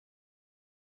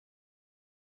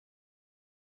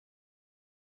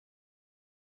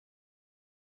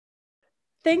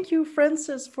Thank you,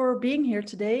 Frances, for being here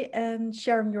today and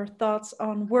sharing your thoughts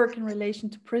on work in relation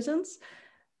to prisons.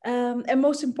 And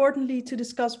most importantly, to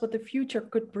discuss what the future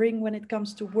could bring when it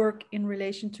comes to work in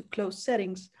relation to closed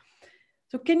settings.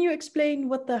 So, can you explain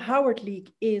what the Howard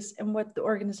League is and what the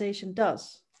organization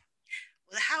does?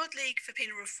 Well, the Howard League for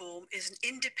Penal Reform is an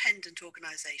independent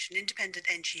organisation, independent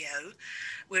NGO.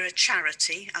 We're a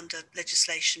charity under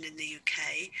legislation in the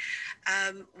UK.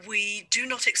 We do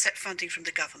not accept funding from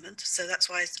the government, so that's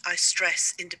why I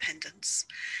stress independence.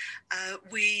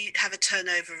 We have a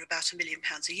turnover of about £1 million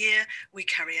a year. We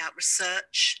carry out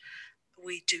research,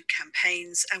 we do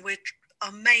campaigns, and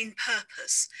our main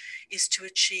purpose is to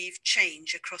achieve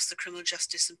change across the criminal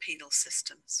justice and penal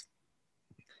systems.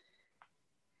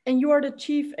 And you are the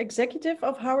chief executive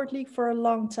of Howard League for a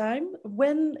long time.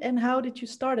 When and how did you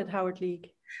start at Howard League?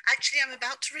 Actually, I'm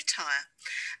about to retire.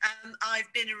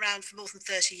 I've been around for more than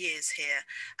 30 years here,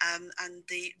 and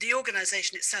the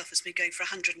organisation itself has been going for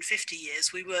 150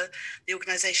 years. The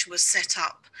organisation was set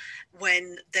up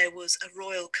when there was a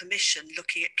royal commission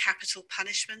looking at capital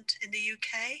punishment in the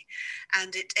UK,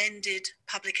 and it ended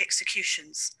public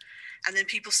executions. And then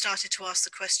people started to ask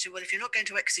the question, well, if you're not going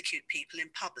to execute people in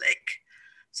public,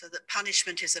 so that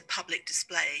punishment is a public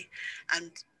display,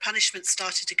 and punishment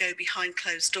started to go behind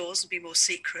closed doors and be more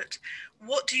secret.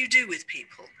 What do you do with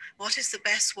people? What is the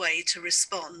best way to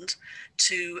respond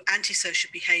to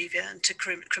antisocial behaviour and to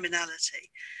criminality?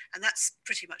 And that's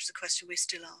pretty much the question we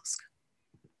still ask.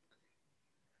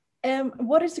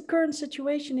 What is the current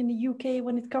situation in the UK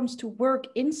when it comes to work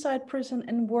inside prison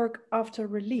and work after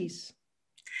release?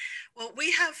 Well,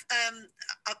 we have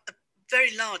a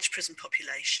very large prison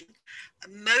population,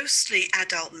 mostly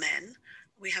adult men.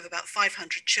 We have about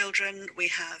 500 children. We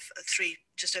have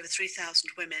just over 3,000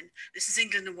 women. This is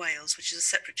England and Wales, which is a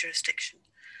separate jurisdiction.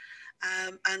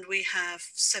 And we have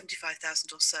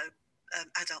 75,000 or so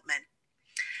adult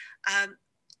men.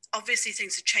 Obviously,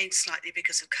 things have changed slightly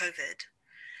because of COVID,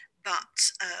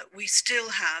 but we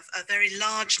still have a very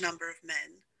large number of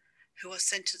men who are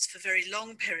sentenced for very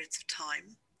long periods of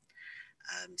time.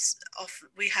 Often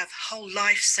we have whole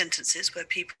life sentences where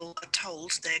people are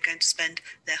told they're going to spend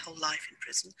their whole life in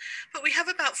prison. But we have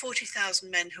about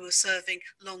 40,000 men who are serving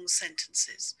long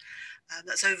sentences.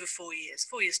 That's over 4 years,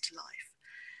 4 years to life.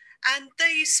 And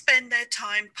they spend their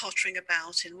time pottering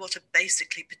about in what are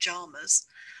basically pajamas,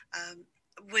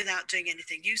 without doing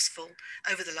anything useful.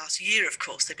 Over the last year, of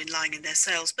course, they've been lying in their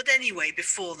cells. But anyway,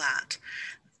 before that,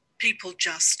 people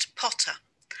just potter.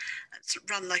 It's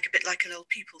run a bit like an old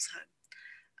people's home.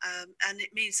 And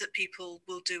it means that people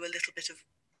will do a little bit of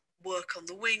work on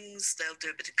the wings, they'll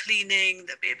do a bit of cleaning,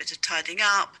 there'll be a bit of tidying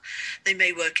up. They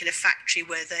may work in a factory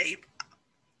where they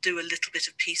do a little bit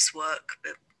of piecework,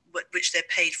 which they're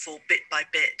paid for bit by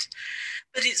bit.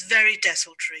 But it's very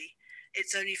desultory.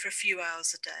 It's only for a few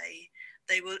hours a day.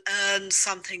 They will earn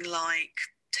something like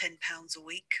 £10 a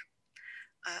week.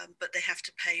 But they have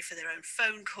to pay for their own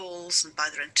phone calls and buy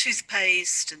their own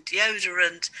toothpaste and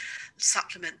deodorant,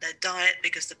 supplement their diet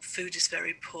because the food is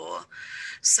very poor.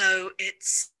 So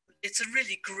it's a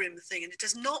really grim thing, and it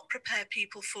does not prepare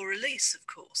people for release, of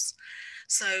course.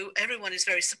 So everyone is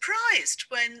very surprised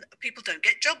when people don't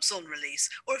get jobs on release,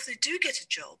 or if they do get a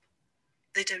job,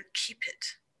 they don't keep it,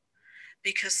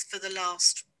 because for the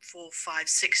last 4, 5,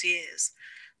 6 years,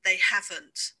 they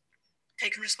haven't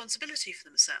taken responsibility for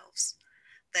themselves.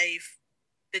 They've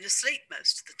been asleep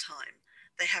most of the time.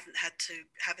 They haven't had to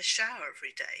have a shower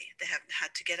every day. They haven't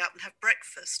had to get up and have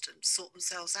breakfast and sort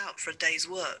themselves out for a day's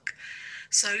work.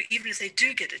 So even if they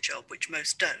do get a job, which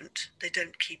most don't, they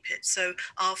don't keep it. So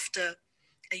after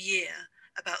a year,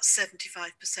 about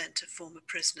 75% of former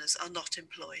prisoners are not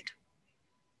employed.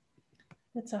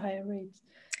 That's a higher rate.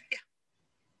 Yeah.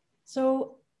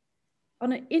 So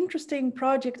on an interesting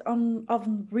project of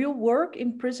real work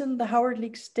in prison, the Howard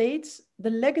League states,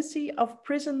 the legacy of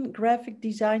prison graphic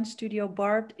design studio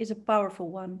Barbed is a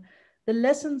powerful one. The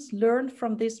lessons learned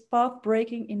from this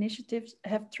path-breaking initiatives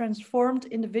have transformed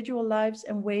individual lives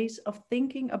and ways of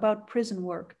thinking about prison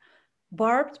work.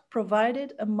 Barbed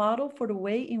provided a model for the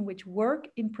way in which work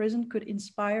in prison could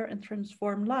inspire and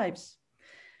transform lives.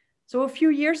 So a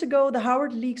few years ago, the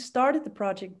Howard League started the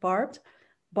project Barbed,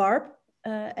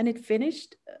 and it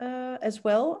finished as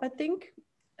well, I think.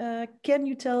 Can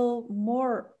you tell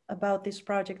more about this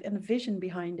project and the vision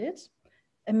behind it?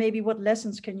 And maybe what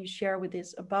lessons can you share with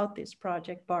us about this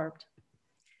project, Barbed?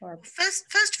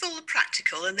 First of all, the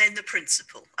practical and then the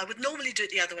principle. I would normally do it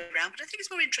the other way around, but I think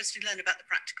it's more interesting to learn about the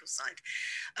practical side.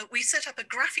 We set up a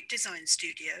graphic design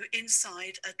studio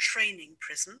inside a training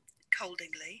prison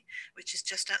Holdingley, which is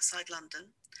just outside London.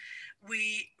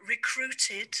 We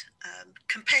recruited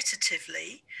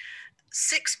competitively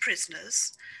 6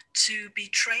 prisoners to be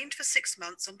trained for 6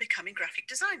 months on becoming graphic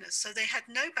designers. So they had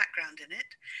no background in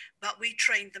it, but we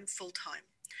trained them full time.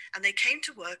 And they came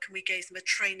to work and we gave them a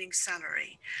training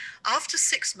salary. After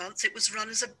 6 months, it was run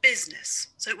as a business.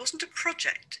 So it wasn't a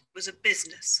project, it was a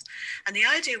business. And the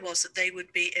idea was that they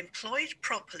would be employed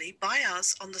properly by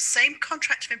us on the same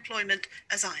contract of employment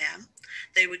as I am.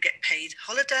 They would get paid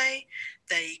holiday,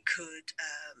 they could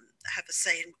have a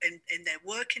say in their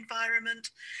work environment,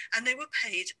 and they were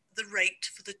paid the rate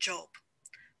for the job.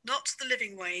 Not the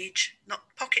living wage,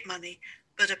 not pocket money,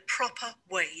 but a proper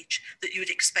wage that you would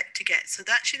expect to get. So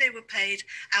that actually they were paid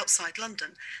outside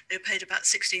London. They were paid about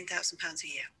 £16,000 a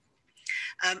year.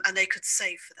 And they could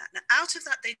save for that. Now, out of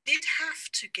that, they did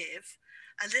have to give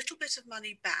a little bit of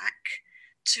money back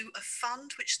to a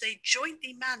fund which they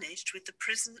jointly managed with the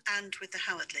prison and with the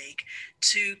Howard League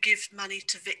to give money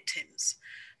to victims.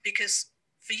 Because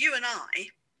for you and I,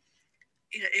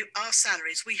 you know, our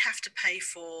salaries, we have to pay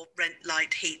for rent,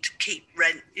 light, heat, keep,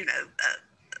 rent,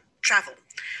 travel.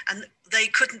 And they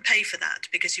couldn't pay for that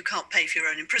because you can't pay for your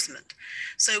own imprisonment.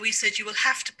 So we said you will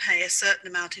have to pay a certain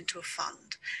amount into a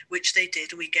fund, which they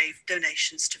did. And we gave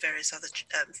donations to various other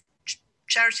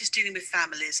charities dealing with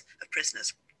families of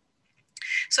prisoners.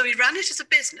 So we ran it as a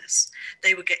business.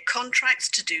 They would get contracts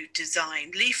to do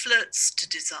design leaflets, to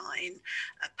design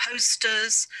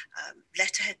posters,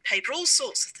 letterhead paper, all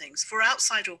sorts of things for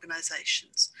outside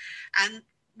organisations. And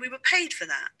we were paid for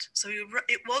that. So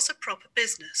it was a proper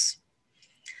business.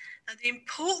 And the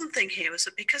important thing here was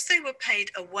that because they were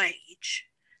paid a wage,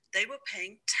 they were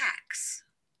paying tax.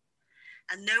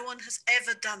 And no one has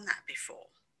ever done that before.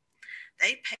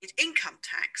 They paid income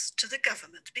tax to the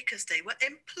government because they were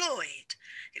employed.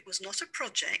 It was not a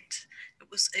project,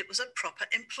 it was a proper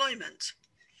employment.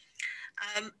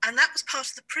 And that was part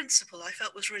of the principle I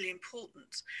felt was really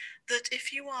important, that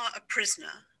if you are a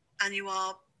prisoner and you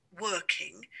are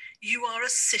working, you are a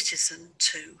citizen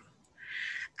too.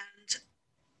 And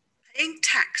paying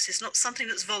tax is not something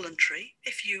that's voluntary.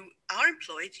 If you are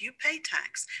employed, you pay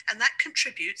tax, and that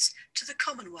contributes to the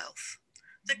Commonwealth,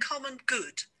 the common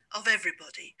good of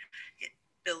everybody. It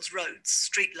builds roads,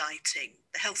 street lighting,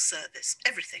 the health service,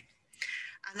 everything.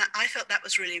 And I felt that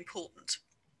was really important.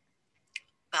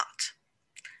 But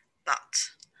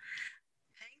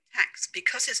paying tax,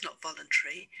 because it's not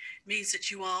voluntary, means that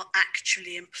you are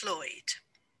actually employed.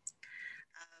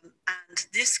 And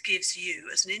this gives you,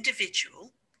 as an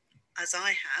individual, as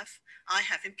I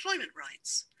have employment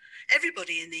rights.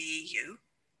 Everybody in the EU,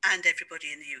 and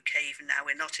everybody in the UK, even now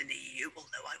we're not in the EU,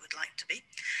 although I would like to be,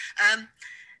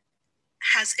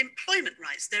 has employment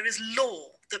rights. There is law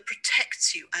that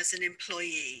protects you as an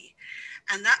employee.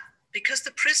 And that, because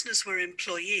the prisoners were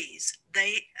employees,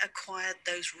 they acquired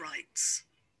those rights.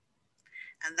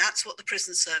 And that's what the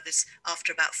prison service,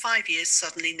 after about 5 years,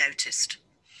 suddenly noticed,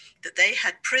 that they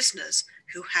had prisoners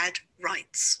who had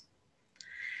rights,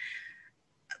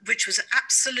 which was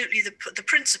absolutely the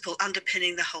principle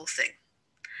underpinning the whole thing.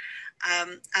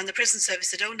 And the prison service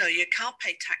said, oh no, you can't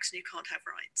pay tax and you can't have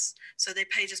rights. So they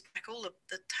paid us back all of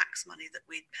the tax money that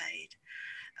we'd paid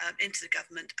into the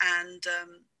government, and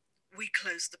we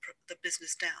closed the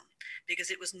business down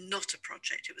because it was not a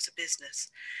project, it was a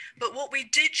business. But what we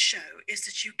did show is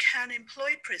that you can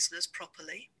employ prisoners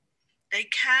properly, they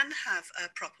can have a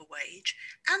proper wage,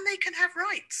 and they can have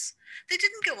rights. They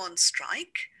didn't go on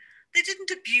strike, they didn't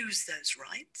abuse those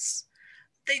rights.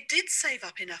 They did save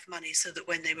up enough money so that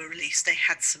when they were released, they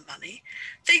had some money.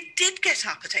 They did get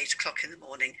up at 8 o'clock in the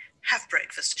morning, have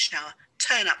breakfast, shower,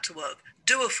 turn up to work,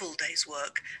 do a full day's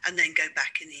work, and then go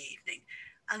back in the evening.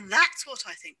 And that's what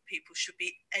I think people should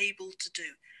be able to do.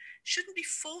 Shouldn't be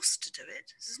forced to do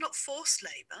it. This is not forced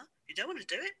labour. If you don't want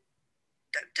to do it,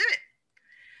 don't do it.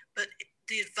 But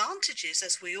the advantages,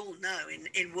 as we all know,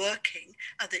 in working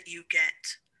are that you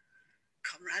get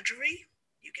camaraderie,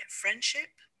 you get friendship,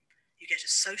 you get a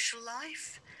social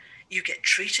life, you get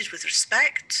treated with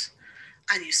respect,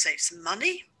 and you save some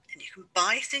money, and you can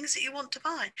buy things that you want to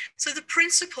buy. So the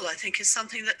principle, I think, is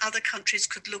something that other countries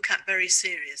could look at very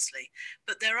seriously.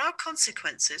 But there are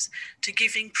consequences to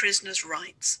giving prisoners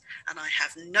rights, and I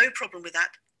have no problem with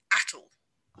that at all.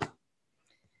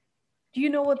 Do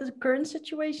you know what the current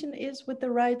situation is with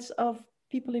the rights of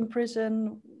people in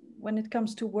prison when it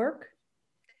comes to work?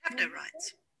 They have no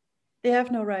rights. They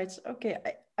have no rights. Okay,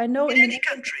 I know in any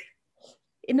country.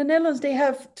 In the Netherlands, they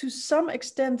have, to some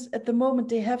extent, at the moment,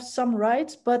 they have some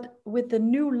rights, but with the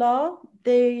new law,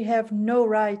 they have no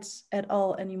rights at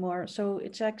all anymore. So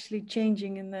it's actually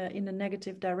changing in the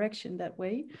negative direction that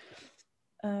way.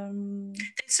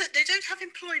 They don't have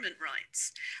employment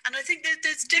rights, and I think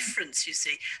there's difference. You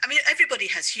see, I mean, everybody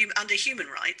has under human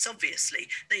rights. Obviously,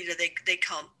 they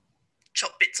can't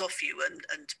chop bits off you and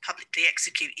publicly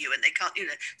execute you, and they can't.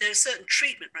 There are certain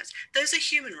treatment rights. Those are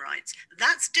human rights.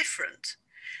 That's different.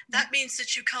 That means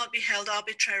that you can't be held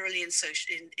arbitrarily in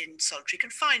solitary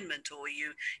confinement, or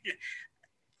you know.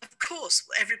 Of course,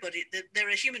 there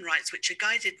are human rights which are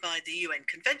guided by the UN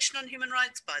Convention on Human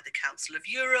Rights, by the Council of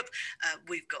Europe.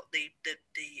 We've got the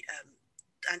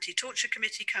Anti-Torture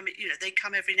Committee coming, they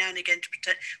come every now and again to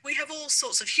protect. We have all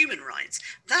sorts of human rights.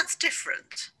 That's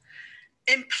different.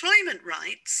 Employment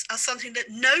rights are something that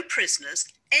no prisoners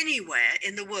anywhere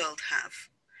in the world have.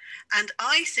 And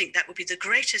I think that would be the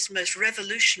greatest, most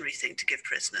revolutionary thing to give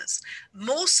prisoners,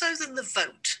 more so than the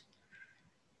vote,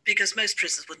 because most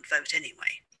prisoners wouldn't vote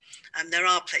anyway. There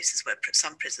are places where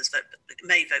some prisoners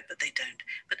may vote, but they don't.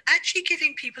 But actually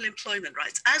giving people employment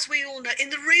rights, as we all know, in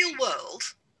the real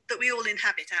world that we all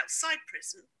inhabit outside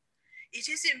prison, it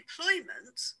is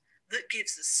employment that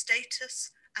gives us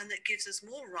status and that gives us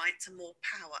more rights and more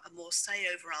power and more say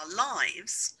over our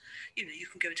lives. You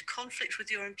can go into conflict with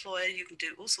your employer, you can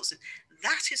do all sorts of.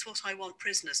 That is what I want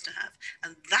prisoners to have,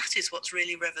 and that is what's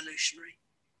really revolutionary.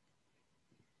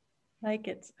 Like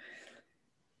it.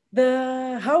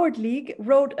 The Howard League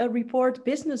wrote a report,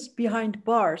 Business Behind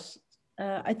Bars.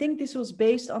 I think this was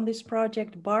based on this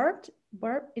project Barbed.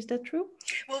 Barb, is that true?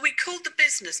 Well, we called the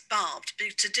business Barbed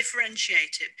to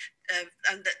differentiate it,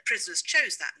 and that prisoners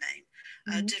chose that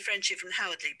name, differentiate from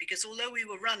Howard League, because although we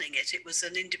were running it, it was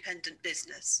an independent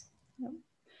business. Yeah.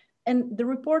 And the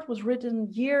report was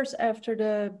written years after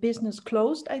the business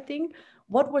closed, I think.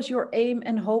 What was your aim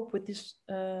and hope with this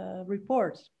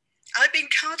report? I've been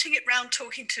carting it round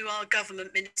talking to our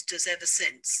government ministers ever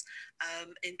since,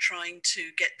 in trying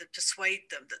to persuade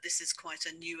them that this is quite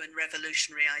a new and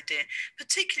revolutionary idea,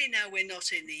 particularly now we're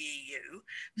not in the EU,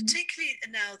 particularly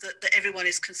now that everyone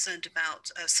is concerned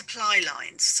about supply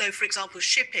lines. So, for example,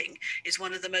 shipping is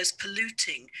one of the most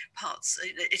polluting parts.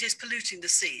 It is polluting the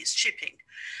seas, shipping.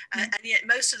 And yet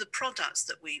most of the products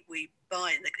that we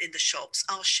buy in the shops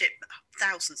are shipped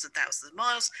thousands and thousands of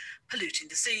miles, polluting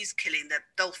the seas, killing the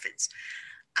dolphins.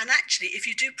 And actually, if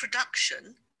you do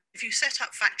production, if you set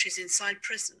up factories inside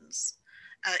prisons,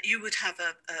 you would have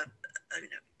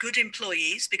good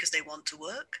employees because they want to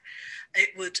work.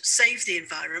 It would save the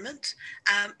environment,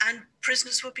 and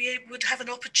prisoners would have an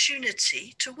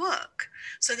opportunity to work.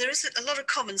 So there is a lot of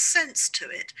common sense to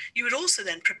it. You would also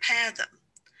then prepare them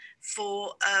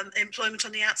for employment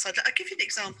on the outside. I'll give you an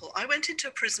example. I went into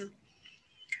a prison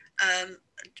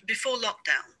before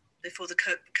lockdown, before the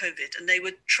COVID, and they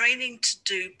were training to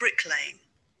do bricklaying.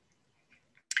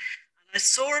 And I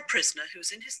saw a prisoner who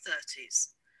was in his 30s,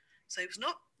 so he was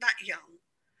not that young,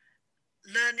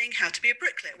 learning how to be a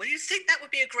bricklayer. Well, you'd think that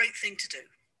would be a great thing to do.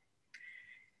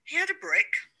 He had a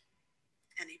brick,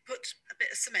 and he put a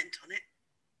bit of cement on it,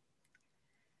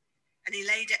 and he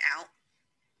laid it out.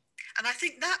 And I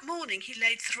think that morning he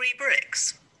laid 3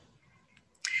 bricks.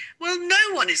 Well,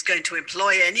 no one is going to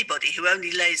employ anybody who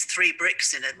only lays 3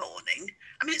 bricks in a morning.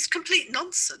 I mean, it's complete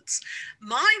nonsense.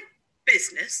 My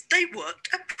business, they worked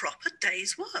a proper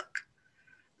day's work.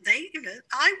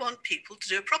 I want people to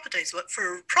do a proper day's work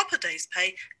for a proper day's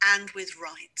pay and with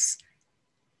rights.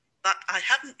 But I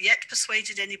haven't yet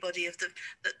persuaded anybody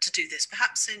to do this.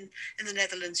 Perhaps in the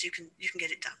Netherlands you can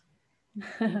get it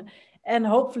done. And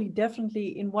hopefully,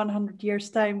 definitely in 100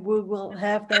 years' time, we will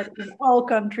have that in all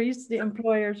countries, the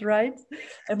employers' rights,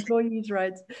 employees'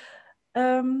 rights.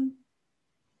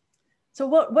 So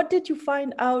what did you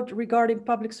find out regarding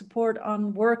public support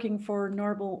on working for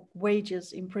normal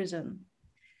wages in prison?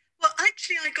 Well,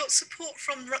 actually, I got support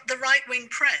from the right-wing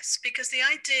press, because the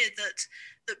idea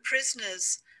that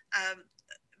prisoners,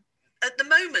 at the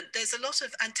moment, there's a lot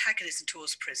of antagonism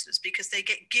towards prisoners because they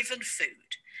get given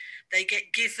food. They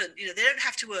get given, they don't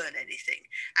have to earn anything.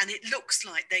 And it looks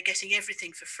like they're getting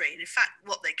everything for free. And in fact,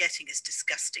 what they're getting is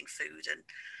disgusting food. And,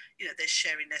 they're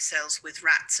sharing their cells with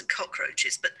rats and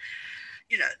cockroaches. But,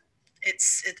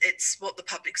 it's what the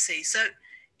public sees. So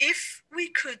if we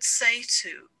could say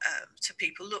to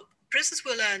people, look, prisoners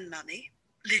will earn money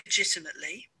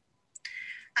legitimately.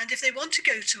 And if they want to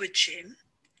go to a gym,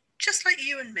 just like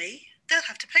you and me, they'll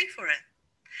have to pay for it.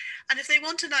 And if they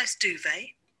want a nice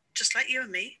duvet, just like you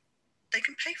and me, they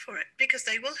can pay for it because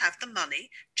they will have the money,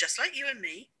 just like you and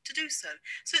me, to do so.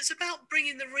 So it's about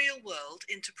bringing the real world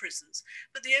into prisons.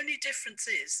 But the only difference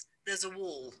is there's a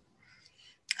wall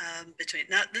between.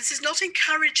 Now, this is not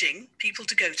encouraging people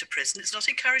to go to prison. It's not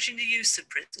encouraging the use of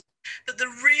prison. But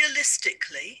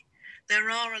realistically, there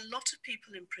are a lot of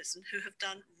people in prison who have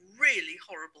done really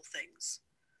horrible things.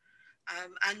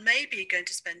 and maybe going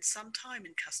to spend some time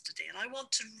in custody. And I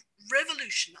want to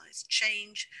revolutionize,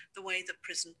 change the way that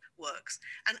prison works.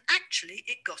 And actually,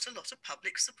 it got a lot of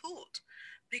public support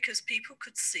because people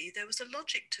could see there was a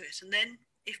logic to it. And then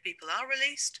if people are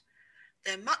released,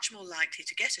 they're much more likely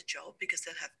to get a job because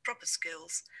they'll have proper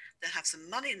skills, they'll have some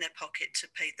money in their pocket to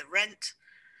pay the rent,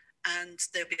 and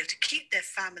they'll be able to keep their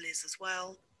families as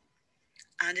well.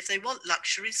 And if they want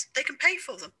luxuries, they can pay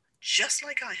for them, just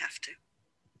like I have to.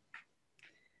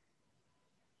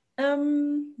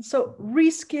 So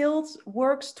Reskilled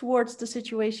works towards the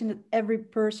situation that every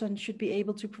person should be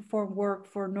able to perform work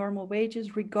for normal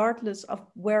wages, regardless of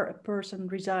where a person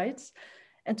resides.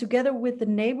 And together with the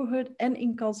neighborhood and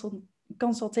in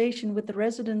consultation with the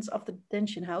residents of the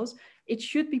detention house, it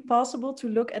should be possible to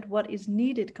look at what is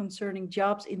needed concerning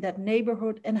jobs in that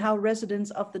neighborhood and how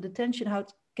residents of the detention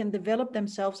house can develop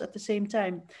themselves at the same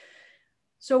time.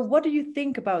 So what do you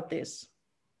think about this?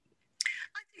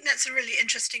 I think that's a really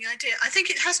interesting idea. I think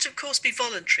it has to, of course, be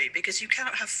voluntary because you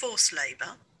cannot have forced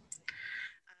labour.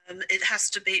 It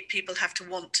has to be, people have to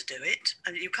want to do it,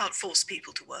 and you can't force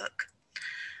people to work.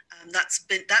 That's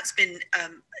been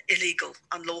illegal,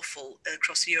 unlawful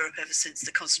across Europe ever since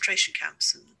the concentration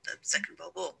camps and the Second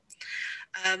World War,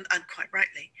 and quite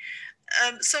rightly.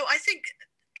 So I think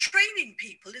training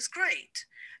people is great,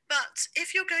 but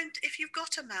if you've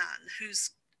got a man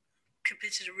who's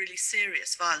committed a really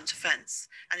serious violent offence,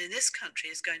 and in this country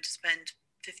is going to spend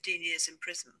 15 years in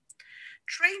prison,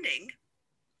 training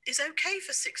is okay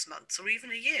for 6 months or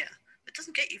even a year. It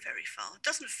doesn't get you very far. It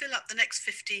doesn't fill up the next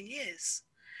 15 years.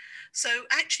 So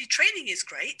actually training is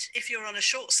great if you're on a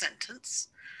short sentence,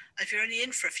 if you're only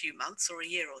in for a few months or a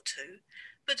year or two.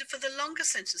 But for the longer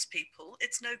sentence people,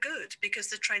 it's no good because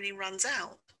the training runs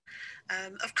out.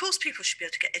 Of course, people should be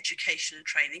able to get education and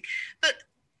training. But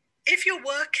if you're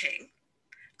working,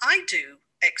 I do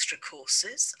extra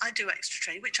courses, I do extra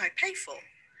training, which I pay for,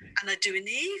 and I do in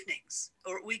the evenings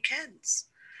or at weekends.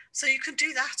 So you can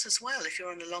do that as well if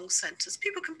you're on a long sentence.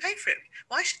 People can pay for it.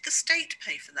 Why should the state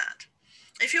pay for that?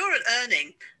 If you're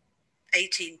earning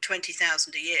 18,000,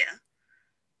 20,000 a year,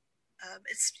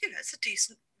 it's a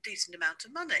decent amount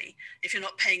of money. If you're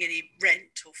not paying any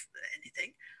rent or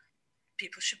anything,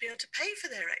 people should be able to pay for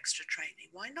their extra training.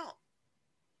 Why not?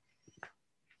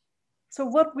 So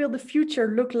what will the future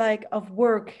look like of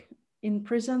work in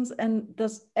prisons, and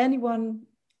does everyone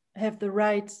have the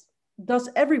right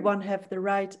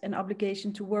and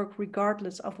obligation to work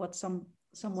regardless of what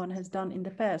someone has done in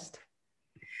the past?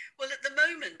 Well, at the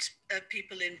moment,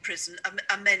 people in prison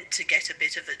are meant to get a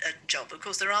bit of a job. Of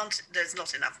course, there's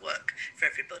not enough work for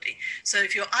everybody. So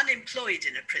if you're unemployed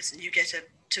in a prison, you get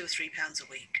 £2 or £3 a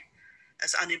week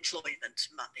as unemployment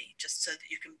money, just so that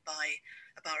you can buy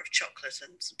a bar of chocolate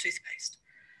and some toothpaste.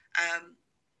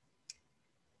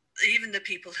 Even the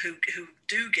people who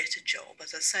do get a job,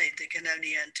 as I say, they can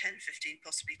only earn 10, 15,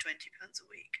 possibly £20 a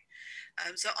week.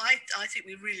 So I think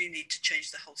we really need to change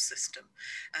the whole system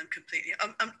completely.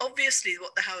 Obviously,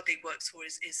 what the Howard League works for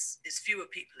is fewer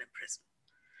people in prison.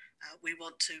 We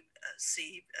want to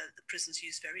see the prisons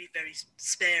used very, very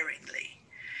sparingly.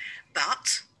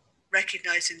 But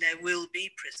recognising there will be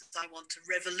prisons, I want to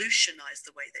revolutionise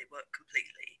the way they work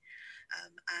completely.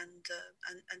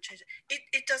 And change it.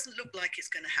 It doesn't look like it's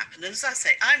going to happen. And as I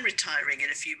say, I'm retiring in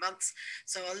a few months,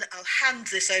 so I'll hand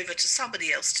this over to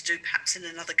somebody else to do, perhaps in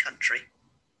another country.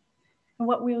 And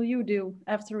what will you do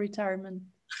after retirement?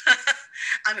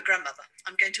 I'm a grandmother.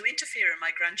 I'm going to interfere in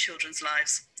my grandchildren's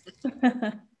lives.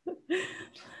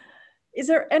 Is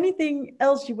there anything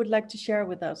else you would like to share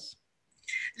with us?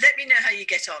 Let me know how you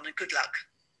get on, and good luck.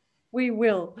 We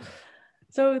will.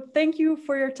 So thank you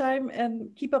for your time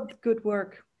and keep up the good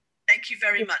work. Thank you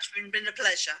very much. It's been a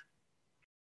pleasure.